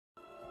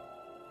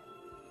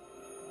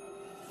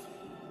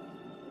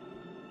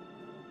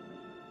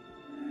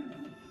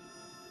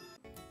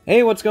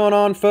Hey, what's going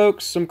on,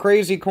 folks? Some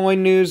crazy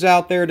coin news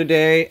out there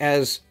today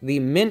as the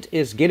Mint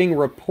is getting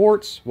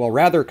reports, well,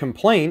 rather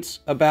complaints,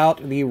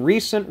 about the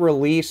recent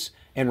release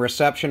and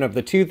reception of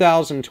the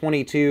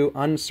 2022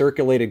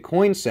 uncirculated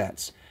coin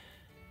sets.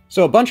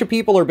 So a bunch of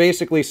people are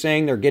basically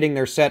saying they're getting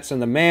their sets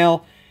in the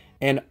mail,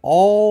 and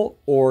all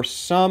or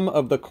some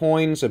of the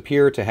coins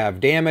appear to have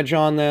damage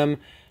on them,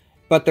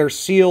 but they're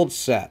sealed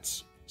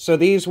sets. So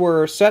these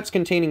were sets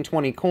containing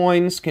 20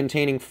 coins,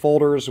 containing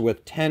folders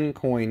with 10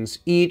 coins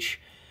each,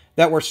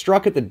 that were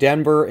struck at the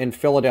Denver and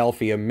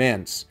Philadelphia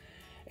mints.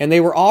 And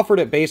they were offered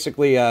at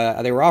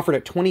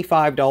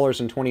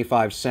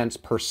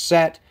 $25.25 per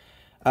set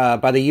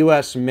by the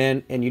U.S.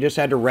 Mint, and you just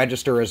had to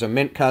register as a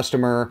Mint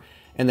customer,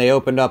 and they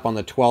opened up on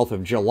the 12th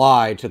of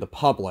July to the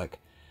public.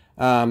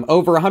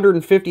 Over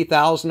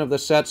 150,000 of the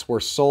sets were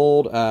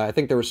sold. I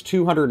think there was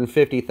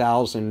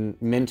 250,000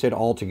 minted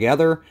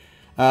altogether.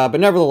 But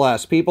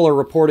nevertheless, people are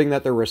reporting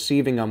that they're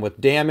receiving them with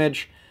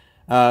damage,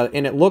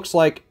 and it looks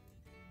like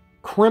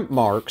crimp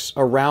marks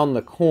around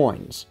the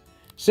coins.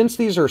 Since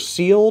these are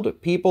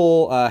sealed,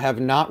 people have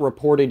not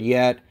reported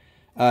yet,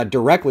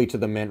 directly to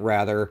the Mint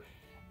rather,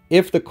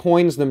 if the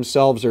coins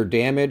themselves are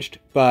damaged,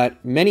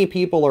 but many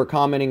people are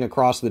commenting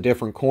across the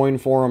different coin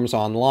forums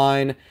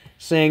online,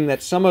 saying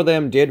that some of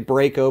them did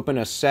break open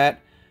a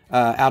set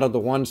out of the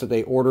ones that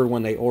they ordered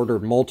when they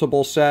ordered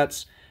multiple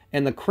sets,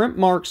 and the crimp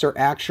marks are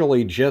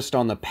actually just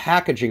on the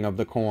packaging of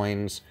the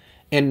coins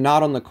and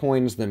not on the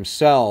coins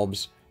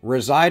themselves,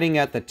 residing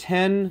at the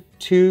 10,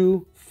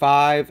 2,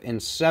 5,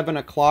 and 7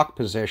 o'clock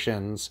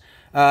positions.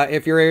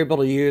 If you're able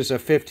to use a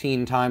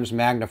 15 times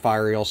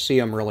magnifier, you'll see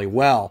them really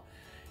well.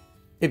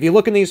 If you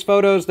look in these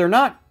photos, they're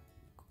not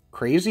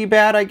crazy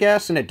bad, I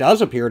guess, and it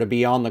does appear to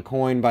be on the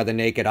coin by the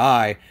naked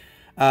eye.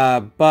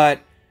 But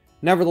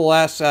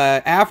nevertheless,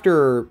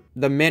 after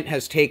the Mint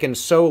has taken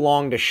so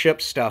long to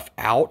ship stuff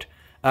out,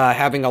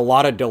 having a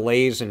lot of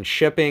delays in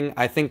shipping,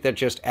 I think that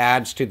just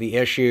adds to the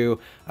issue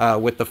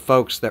with the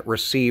folks that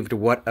received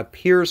what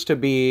appears to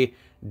be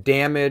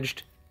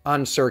damaged,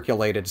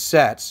 uncirculated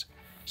sets.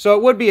 So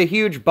it would be a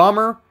huge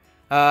bummer.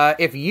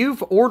 If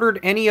you've ordered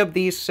any of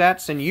these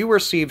sets and you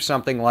received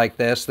something like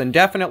this, then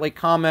definitely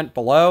comment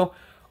below.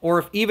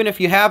 Or even if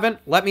you haven't,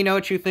 let me know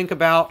what you think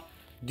about.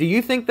 Do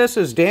you think this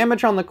is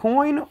damage on the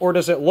coin, or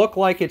does it look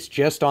like it's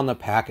just on the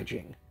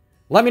packaging?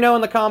 Let me know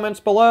in the comments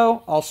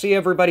below. I'll see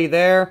everybody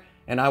there,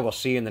 and I will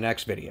see you in the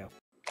next video.